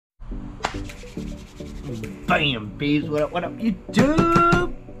Bam, babes. What up,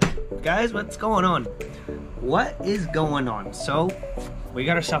 YouTube? Guys, what's going on? What is going on? So, we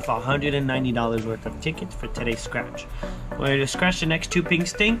got ourselves $190 worth of tickets for today's scratch. We're going to scratch the next two pink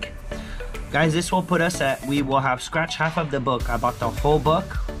stink. Guys, this will put us at, we will have scratched half of the book. I bought the whole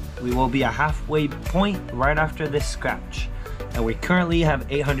book. We will be a halfway point right after this scratch. And we currently have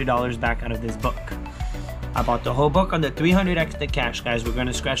 $800 back out of this book. I bought the whole book on the 300 extra cash, guys. We're going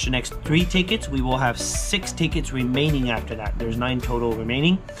to scratch the next 3 tickets. We will have 6 tickets remaining after that. There's 9 total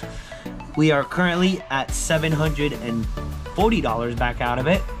remaining. We are currently at $740 back out of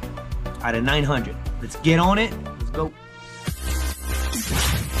it, out of 900. Let's get on it. Let's go.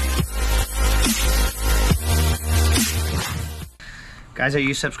 Guys, are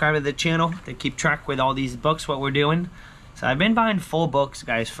you subscribed to the channel to keep track with all these books, what we're doing? So I've been buying full books,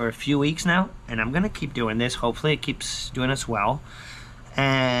 guys, for a few weeks now, and I'm going to keep doing this. Hopefully it keeps doing us well.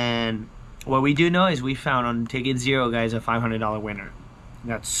 And what we do know is we found on ticket 0, guys, a $500 winner.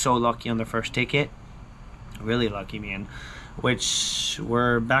 Got so lucky on the first ticket. Really lucky, man. Which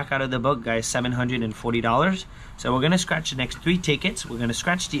we're back out of the book, guys, $740. So we're going to scratch the next 3 tickets. We're going to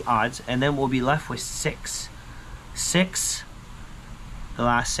scratch the odds, and then we'll be left with 6. The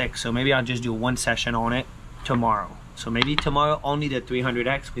last 6. So maybe I'll just do 1 session on it tomorrow. So maybe tomorrow only the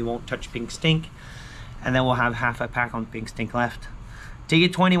 300X. We won't touch Pink Stink. And then we'll have half a pack on Pink Stink left.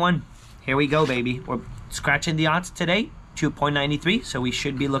 Ticket 21. Here we go, baby. We're scratching the odds today. 2.93. So we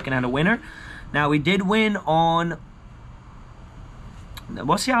should be looking at a winner. Now we did win on...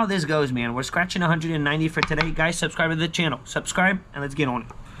 We'll see how this goes, man. We're scratching 190 for today. Guys, subscribe to the channel. Subscribe and let's get on it.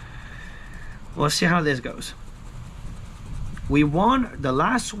 We'll see how this goes. We won the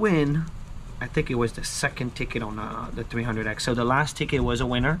last win. I think it was the second ticket on the 300X. So the last ticket was a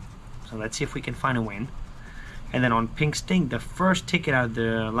winner. So let's see if we can find a win. And then on Pink Stink, the first ticket out of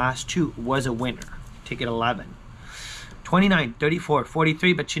the last 2 was a winner. Ticket 11. 29, 34,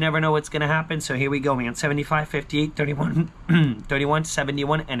 43, but you never know what's going to happen. So here we go, man. 75, 58, 31, 31,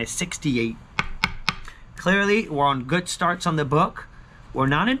 71, and a 68. Clearly, we're on good starts on the book. We're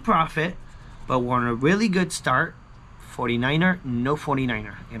not in profit, but we're on a really good start. 49er, no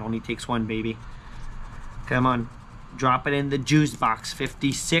 49er. It only takes 1, baby. Come on. Drop it in the juice box.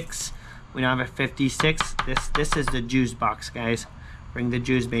 56. We don't have a 56. This is the juice box, guys. Bring the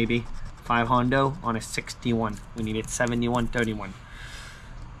juice, baby. 5 hondo on a 61. We needed 71, 31.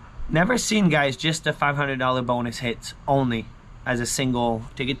 Never seen, guys, just a $500 bonus hits only as a single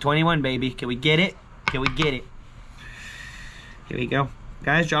ticket. 21, baby. Can we get it? Can we get it? Here we go.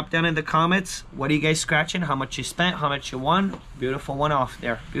 Guys, drop down in the comments. What are you guys scratching? How much you spent? How much you won? Beautiful one off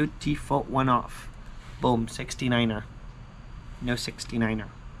there. Beautiful one off. Boom. 69er. No 69er.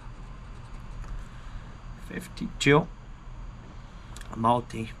 52. A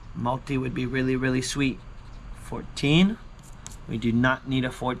multi. Multi would be really, really sweet. 14. We do not need a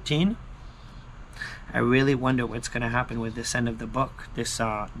 14. I really wonder what's going to happen with this end of the book. This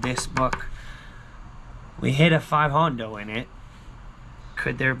book. We hit a 5 hondo in it.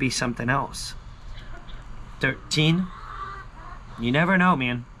 Could there be something else? 13. You never know,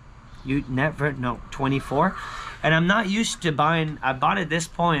 man. You never know. 24. And I'm not used to buying. I bought at this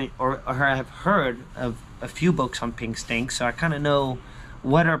point, or I've heard of a few books on Pink Stink, so I kind of know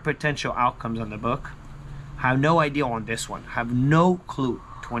what are potential outcomes on the book. I have no idea on this one. Have no clue.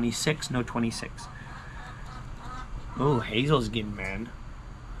 26. No 26. Oh, Hazel's getting mad.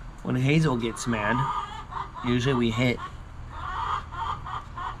 When Hazel gets mad, usually we hit.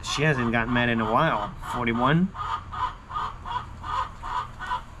 She hasn't gotten mad in a while. 41.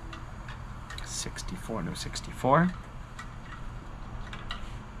 64. No 64.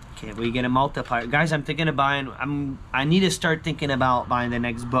 Okay, we get a multiplier. Guys, I'm thinking of buying... I need to start thinking about buying the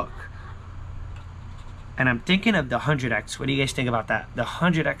next book. And I'm thinking of the 100X. What do you guys think about that? The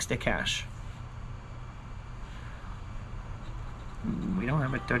 100X to cash. We don't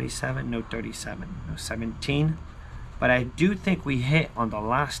have a 37. No 37. No 17. But I do think we hit on the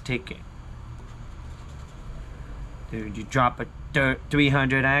last ticket. Dude, you drop a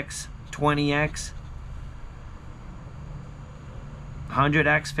 300X, 20X,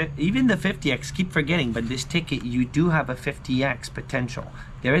 100X, even the 50X. Keep forgetting, but this ticket, you do have a 50X potential.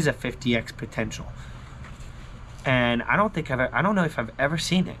 There is a 50X potential. And I don't know if I've ever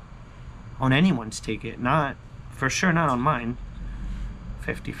seen it on anyone's ticket. Not, for sure not on mine.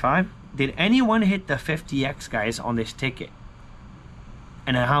 55. Did anyone hit the 50X, guys, on this ticket?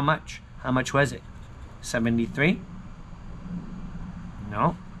 And how much? How much was it? 73?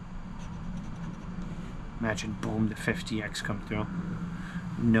 No. Imagine, boom, the 50X come through.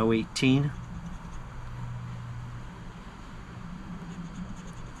 No 18.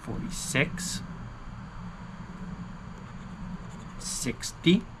 46.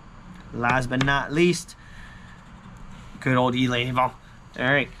 60. Last but not least, good old E-Label.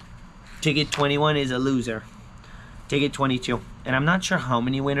 Alright, ticket 21 is a loser. Ticket 22. And I'm not sure how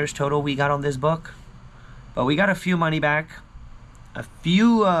many winners total we got on this book, but we got a few money back, a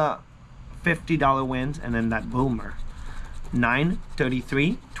few $50 wins, and then that boomer. 9,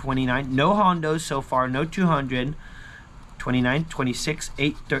 33, 29. No Hondos so far, no 200. 29, 26,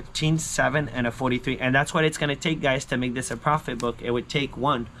 8, 13, 7, and a 43. And that's what it's going to take, guys, to make this a profit book. It would take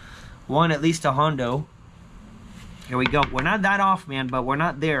one, at least a Hondo. Here we go. We're not that off, man, but we're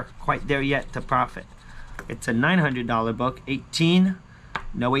not there, quite there yet to profit. It's a $900 book. 18,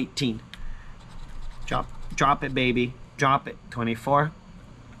 no 18. Drop it, baby. Drop it. 24.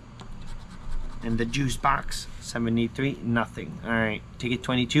 And the juice box. 73, nothing. All right, ticket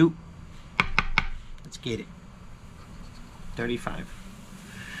 22. Let's get it. 35.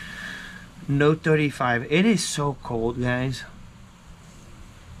 No 35. It is so cold, guys.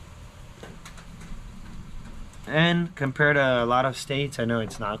 And compared to a lot of states, I know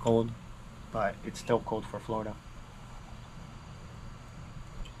it's not cold, but it's still cold for Florida.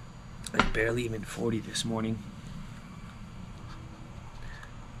 It's barely even 40 this morning.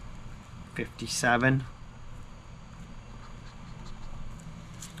 57.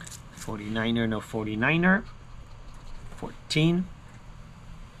 49er, no 49er. 14.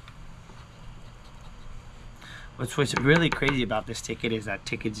 What's really crazy about this ticket is that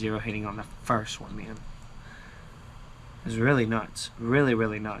ticket 0 hitting on the first one, man. It's really nuts. Really,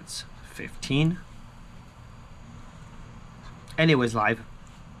 really nuts. 15. And it was live.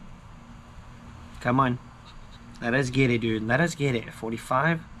 Come on. Let us get it, dude. Let us get it.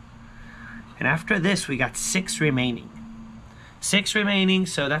 45. And after this, we got 6 remaining. 6 remaining,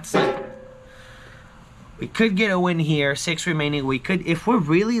 so that's like... We could get a win here. 6 remaining. We could, if we're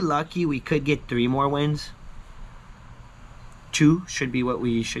really lucky, we could get 3 more wins. 2 should be what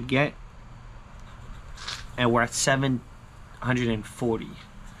we should get. And we're at 740.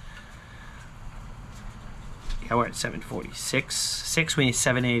 Yeah, we're at 740. 6, we need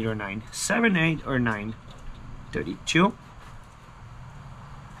 7, 8, or 9. 7, 8, or 9. 32.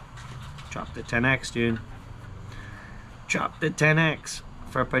 Drop the 10x, dude. Drop the 10x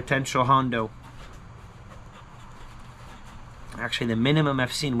for a potential Hondo. Actually, the minimum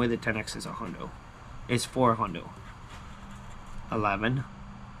I've seen with the 10x is a Hondo. It's 4 Hondo. 11.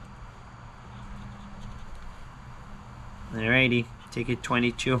 Alrighty, ticket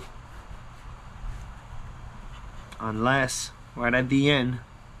 22. Unless right at the end.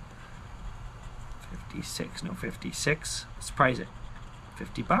 56, no 56. Let's price it.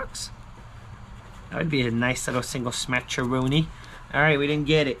 50 bucks. That would be a nice little single smatcheroonie. Alright, we didn't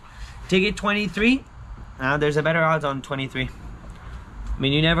get it. Ticket 23. There's a better odds on 23. I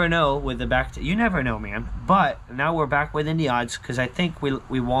mean, you never know with the back. You never know, man. But now we're back within the odds because I think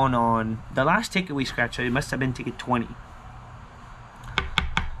we won on the last ticket we scratched. So it must have been ticket 20.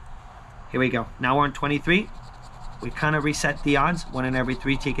 Here we go. Now we're on 23. We kind of reset the odds. 1 in every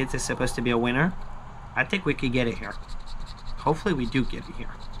 3 tickets is supposed to be a winner. I think we could get it here. Hopefully we do get it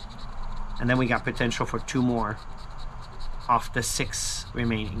here. And then we got potential for 2 more off the 6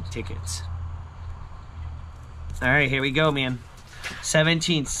 remaining tickets. All right, here we go, man.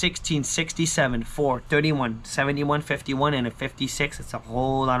 17, 16, 67, 4, 31, 71, 51, and a 56. It's a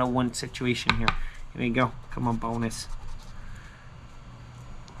whole lot of one situation here. Here we go. Come on, bonus.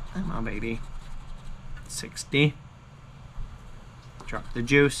 Come on, baby. 60. Drop the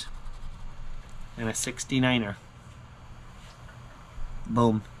juice. And a 69er.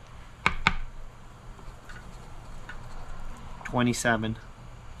 Boom. 27.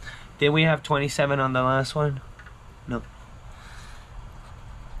 Did we have 27 on the last one? No.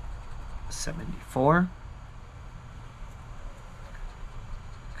 74.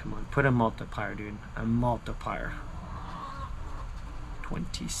 Come on, put a multiplier, dude. A multiplier.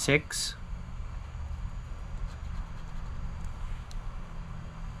 26.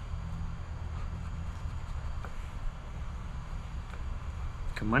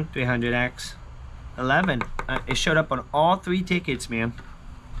 Come on, 300x. 11. It showed up on all 3 tickets, man.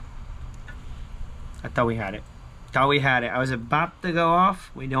 I thought we had it. Thought we had it. I was about to go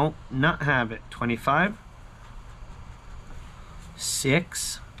off. We don't not have it. 25.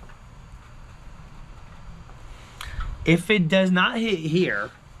 6. If it does not hit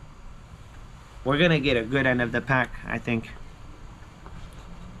here, we're going to get a good end of the pack, I think.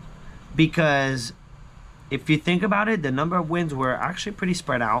 Because if you think about it, the number of wins were actually pretty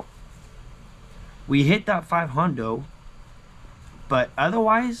spread out. We hit that 500, but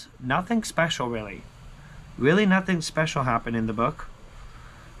otherwise, nothing special really. Really nothing special happened in the book.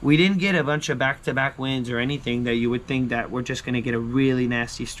 We didn't get a bunch of back-to-back wins or anything that you would think that we're just going to get a really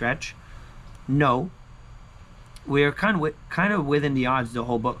nasty stretch. No. We're kind of within the odds the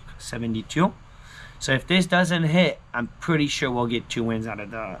whole book, 72. So if this doesn't hit, I'm pretty sure we'll get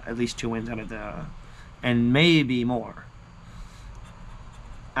at least two wins out of the, and maybe more,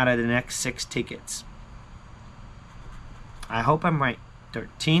 out of the next 6 tickets. I hope I'm right.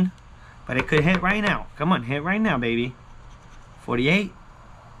 13. But it could hit right now. Come on, hit right now, baby. 48.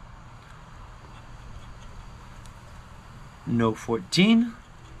 No 14.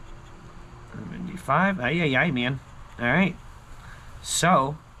 75. Ay, man. All right.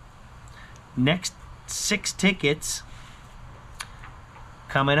 So, next 6 tickets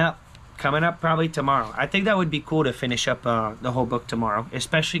coming up probably tomorrow. I think that would be cool to finish up the whole book tomorrow,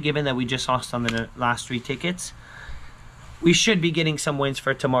 especially given that we just lost on the last 3 tickets. We should be getting some wins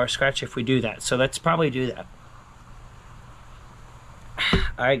for tomorrow's scratch if we do that. So let's probably do that.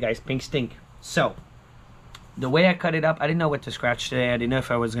 All right, guys, pink stink. So the way I cut it up, I didn't know what to scratch today. I didn't know if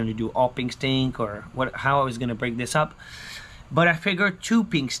I was going to do all pink stink or how I was going to break this up. But I figured 2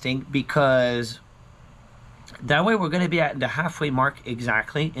 pink stink because that way we're going to be at the halfway mark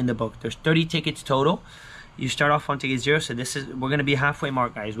exactly in the book. There's 30 tickets total. You start off on ticket 0, so we're going to be halfway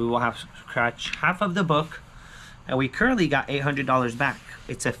mark, guys. We will have scratch half of the book. And we currently got $800 back.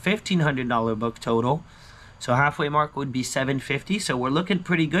 It's a $1,500 book total. So halfway mark would be $750. So we're looking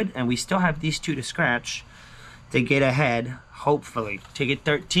pretty good. And we still have these 2 to scratch to get ahead, hopefully. Ticket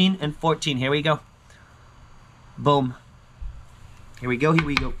 13 and 14. Here we go. Boom. Here we go.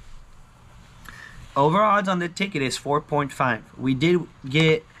 Overall odds on the ticket is 4.5. We did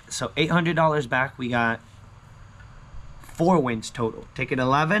get, so $800 back. We got 4 wins total. Ticket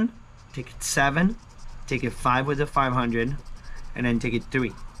 11, ticket 7. Ticket 5 was a 500, and then ticket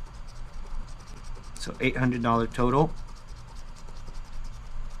 3. So $800 total.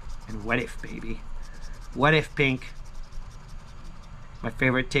 And what if, baby? What if pink? My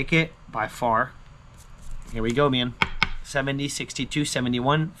favorite ticket by far. Here we go, man. 70, 62,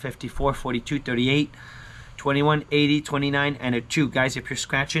 71, 54, 42, 38, 21, 80, 29, and a 2. Guys, if you're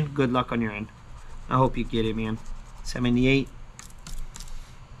scratching, good luck on your end. I hope you get it, man. 78.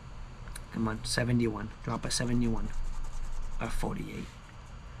 Come on, 71. Drop a 71. A 48.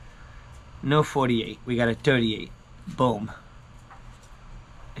 No 48. We got a 38. Boom.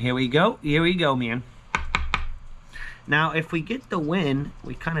 Here we go. Here we go, man. Now, if we get the win,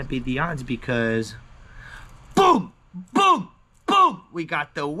 we kind of beat the odds because... Boom! Boom! Boom! We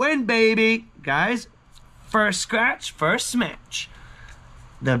got the win, baby! Guys, first scratch, first smash.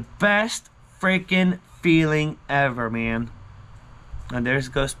 The best freaking feeling ever, man. And there's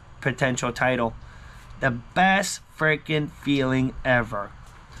goes... potential title. The best freaking feeling ever.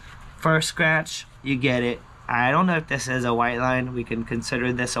 First scratch, you get it. I don't know if this is a white line. We can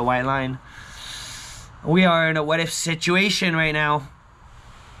consider this a white line. We are in a what if situation right now.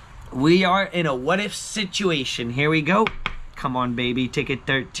 We are in a what if situation. Here we go. Come on, baby. Ticket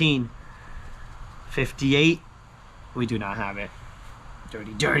 13. 58. We do not have it.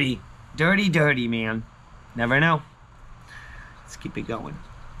 Dirty, dirty. Dirty, dirty, man. Never know. Let's keep it going.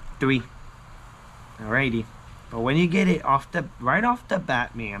 3. Alrighty. But when you get it right off the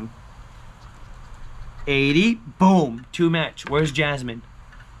bat, man. 80. Boom. 2 match. Where's Jasmine?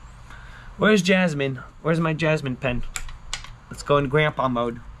 Where's Jasmine? Where's my Jasmine pen? Let's go in grandpa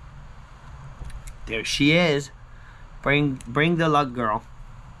mode. There she is. Bring the luck, girl.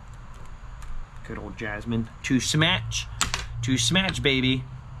 Good old Jasmine. 2 smash. 2 smash, baby.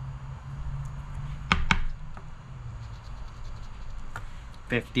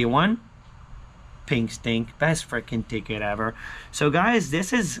 51. Pink stink. Best freaking ticket ever. So guys,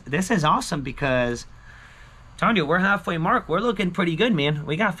 this is awesome because I'm telling you, we're halfway mark. We're looking pretty good, man.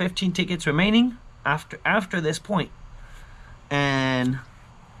 We got 15 tickets remaining after this point. And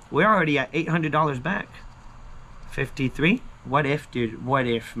we're already at $800 back. 53. What if, dude? What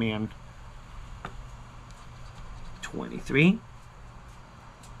if, man? 23.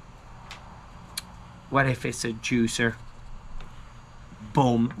 What if it's a juicer?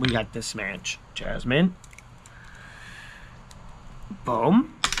 Boom. We got this match. Jasmine.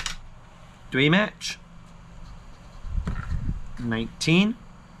 Boom. 3 match. 19.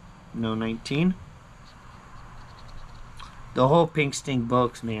 No 19. The whole pink stink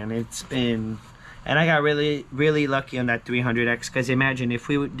books, man. It's been... And I got really, really lucky on that 300X. Because imagine if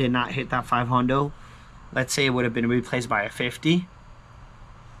we did not hit that 500, let's say it would have been replaced by a 50.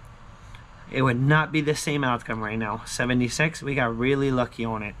 It would not be the same outcome right now. 76, we got really lucky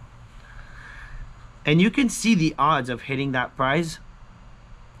on it. And you can see the odds of hitting that prize.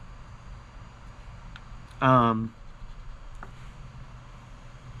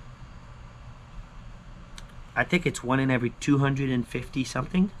 I think it's 1 in every 250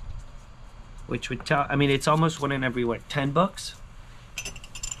 something, which would tell, I mean, it's almost 1 in every, what, 10 books?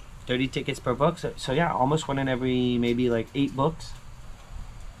 30 tickets per book. So yeah, almost 1 in every maybe like 8 books.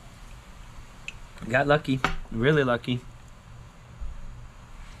 Got lucky, really lucky.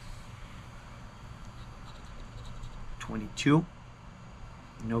 $22.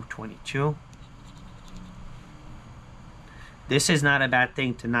 No 22. This is not a bad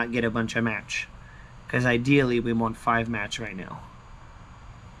thing to not get a bunch of match, because ideally we want 5 match right now.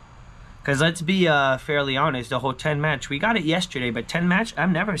 Because let's be fairly honest, the whole 10 match, we got it yesterday, but 10 match, I've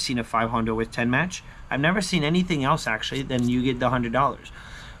never seen a 500 with 10 match. I've never seen anything else actually than you get the $100,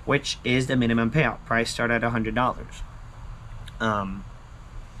 which is the minimum payout. Price start at $100.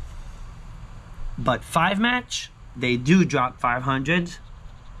 But 5 match, they do drop 500s.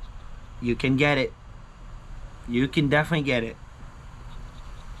 You can get it. You can definitely get it.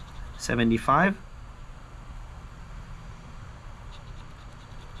 75.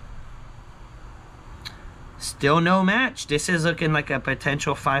 Still no match. This is looking like a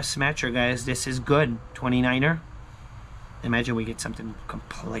potential 5 smatcher, guys. This is good. 29er. Imagine we get something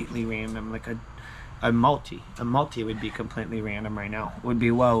completely random, like a multi. A multi would be completely random right now. Would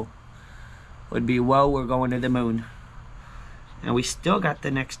be whoa. Would be whoa, we're going to the moon. And we still got the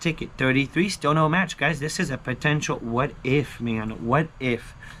next ticket. 33, still no match, guys. This is a potential, what if, man? What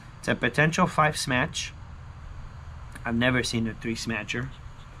if? It's a potential 5 smatch. I've never seen a 3 smatcher.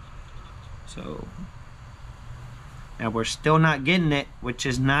 So, now we're still not getting it, which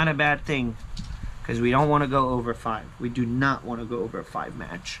is not a bad thing, because we don't want to go over 5. We do not want to go over a 5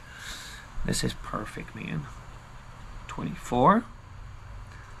 match. This is perfect, man. 24.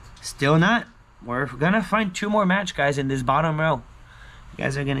 Still not. We're gonna find 2 more match, guys, in this bottom row. You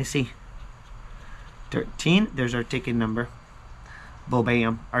guys are gonna see. 13, there's our ticket number.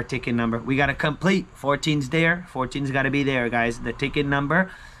 Bam, our ticket number. We gotta complete. 14's there. 14's gotta be there, guys. The ticket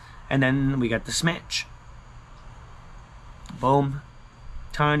number. And then we got the smash. Boom.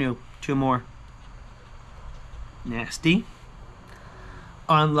 Tanu. 2 more. Nasty.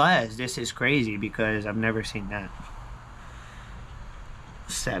 Unless this is crazy, because I've never seen that.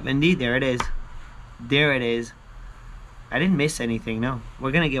 70, there it is. There it is. I didn't miss anything, no.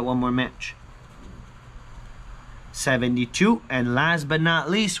 We're gonna get 1 more match. 72, and last but not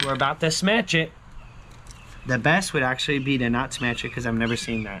least, we're about to smash it. The best would actually be to not smash it, because I've never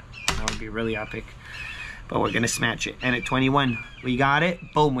seen that. That would be really epic. But we're gonna smash it. And at 21, we got it.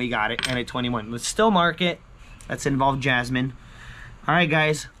 Boom, we got it. And at 21, let's still mark it. Let's involve Jasmine. All right,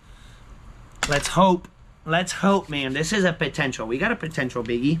 guys. Let's hope. Let's hope, man. This is a potential. We got a potential,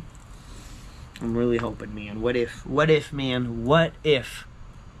 biggie. I'm really hoping, man. What if? What if, man? What if?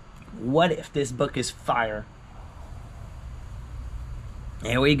 What if this book is fire?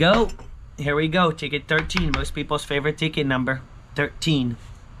 Here we go. Here we go. Ticket 13. Most people's favorite ticket number. 13.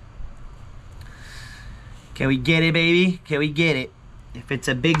 Can we get it, baby? Can we get it? If it's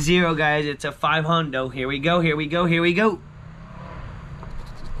a big 0, guys, it's a 500. Here we go. Here we go. Here we go.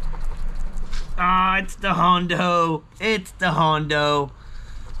 Ah, it's the Hondo. It's the Hondo.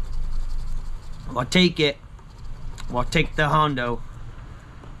 We'll take it. We'll take the Hondo.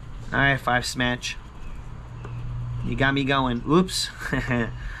 Alright, 5 smash. You got me going. Oops.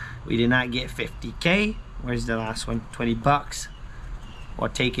 We did not get 50K. Where's the last one? 20 bucks. We'll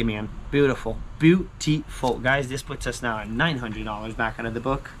take it, man. Beautiful. Beautiful. Guys, this puts us now at $900 back out of the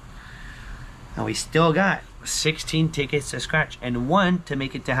book. And we still got 16 tickets to scratch and 1 to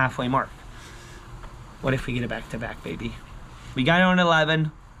make it to halfway mark. What if we get it back-to-back, baby? We got it on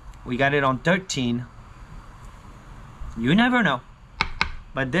 11. We got it on 13. You never know.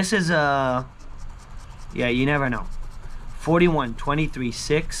 But this is yeah, you never know. 41, 23,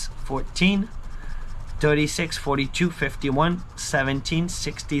 6, 14, 36, 42, 51, 17,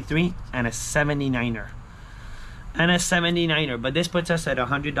 63, and a 79er. And a 79er. But this puts us at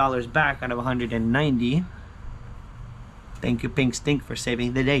 $100 back out of 190. Thank you, Pink Stink, for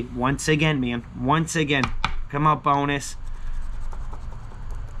saving the day. Once again, man. Once again. Come on, bonus.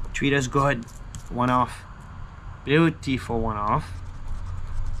 Treat us good. 1 off. Beautiful 1 off.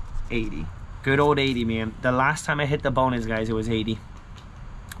 80. Good old 80, man. The last time I hit the bonus, guys, it was 80.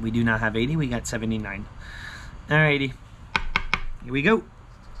 We do not have 80. We got 79. Alrighty. Here we go.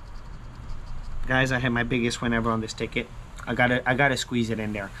 Guys, I had my biggest win ever on this ticket. I gotta squeeze it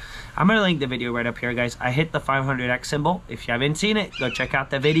in there. I'm gonna link the video right up here, guys. I hit the 500x symbol. If you haven't seen it, go check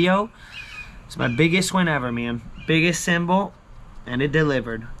out the video. It's my biggest win ever, man. Biggest symbol, and it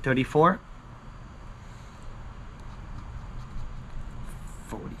delivered. 34.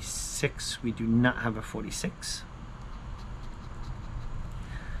 46. We do not have a 46.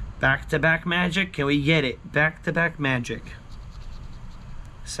 Back-to-back magic. Can we get it? Back-to-back magic.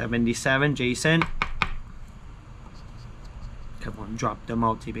 77, Jason. Come on, drop the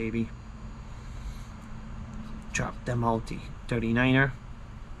multi, baby. Drop the multi. 39er.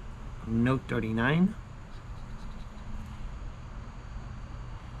 No 39.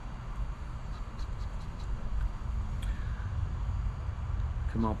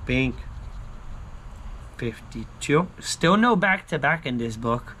 Come on, pink. 52. Still no back-to-back in this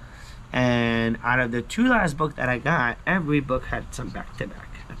book. And out of the 2 last books that I got, every book had some back-to-back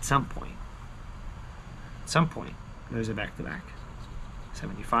at some point. At some point, there's a back-to-back.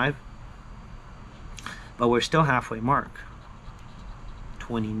 75. But we're still halfway mark.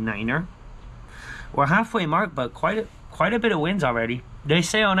 29er. We're halfway mark, but quite a bit of wins already. They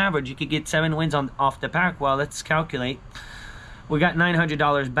say on average you could get 7 wins off the pack. Well, let's calculate. We got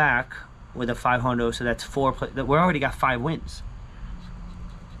 $900 back with a 500, so that's 4. We already got 5 wins.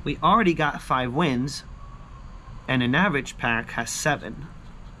 We already got 5 wins, and an average pack has 7,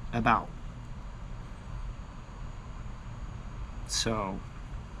 about. So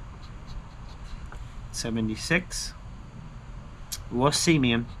 76. We'll see,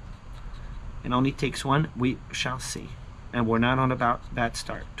 man. It only takes 1. We shall see. And we're not on a bad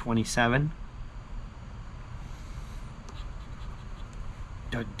start. 27.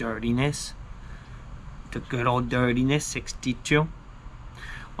 The dirtiness. The good old dirtiness. 62.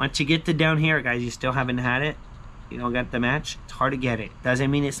 Once you get to down here, guys, you still haven't had it. You don't get the match. It's hard to get it.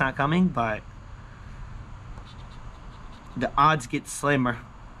 Doesn't mean it's not coming, but the odds get slimmer.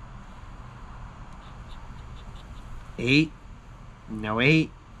 8. No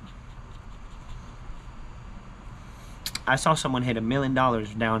 8. I saw someone hit $1 million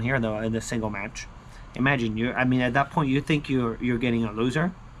down here though in the single match. Imagine I mean, at that point you think you're getting a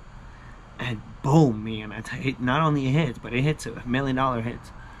loser, and boom, man! It not only hits, but it hits $1 million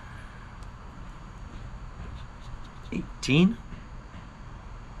hits. 18.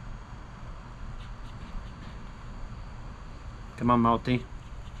 Come on, multi.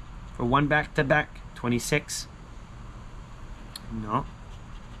 For 1 back-to-back. 26. No.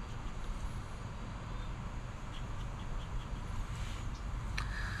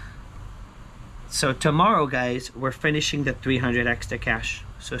 So tomorrow, guys, we're finishing the 300 extra cash.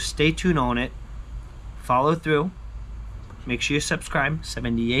 So stay tuned on it. Follow through. Make sure you subscribe.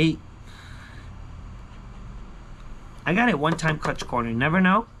 78. I got it one time clutch corner. Never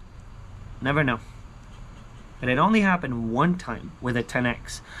know. Never know. But it only happened one time with a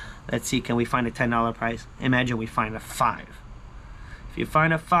 10x. Let's see, can we find a $10 prize? Imagine we find a 5. If you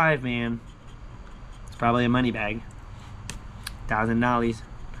find a 5, man, it's probably a money bag. $1,000.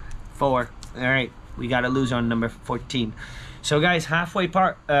 4. All right, we got to lose on number 14. So guys, halfway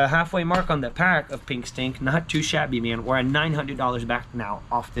mark on the pack of Pink Stink. Not too shabby, man. We're at $900 back now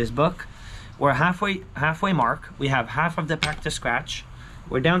off this book. We're halfway mark. We have half of the pack to scratch.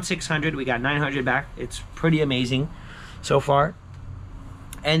 We're down 600. We got 900 back. It's pretty amazing so far.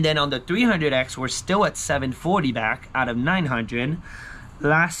 And then on the 300X, we're still at 740 back out of 900.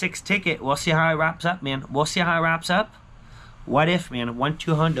 Last 6 ticket. We'll see how it wraps up, man. We'll see how it wraps up. What if, man,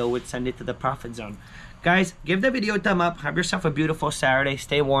 1-200 would send it to the profit zone. Guys, give the video a thumb up. Have yourself a beautiful Saturday.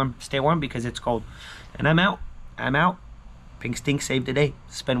 Stay warm. Stay warm because it's cold. And I'm out. I'm out. Pink Stink saved the day.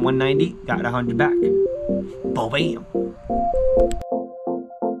 Spend 190. Got 100 back. Bam.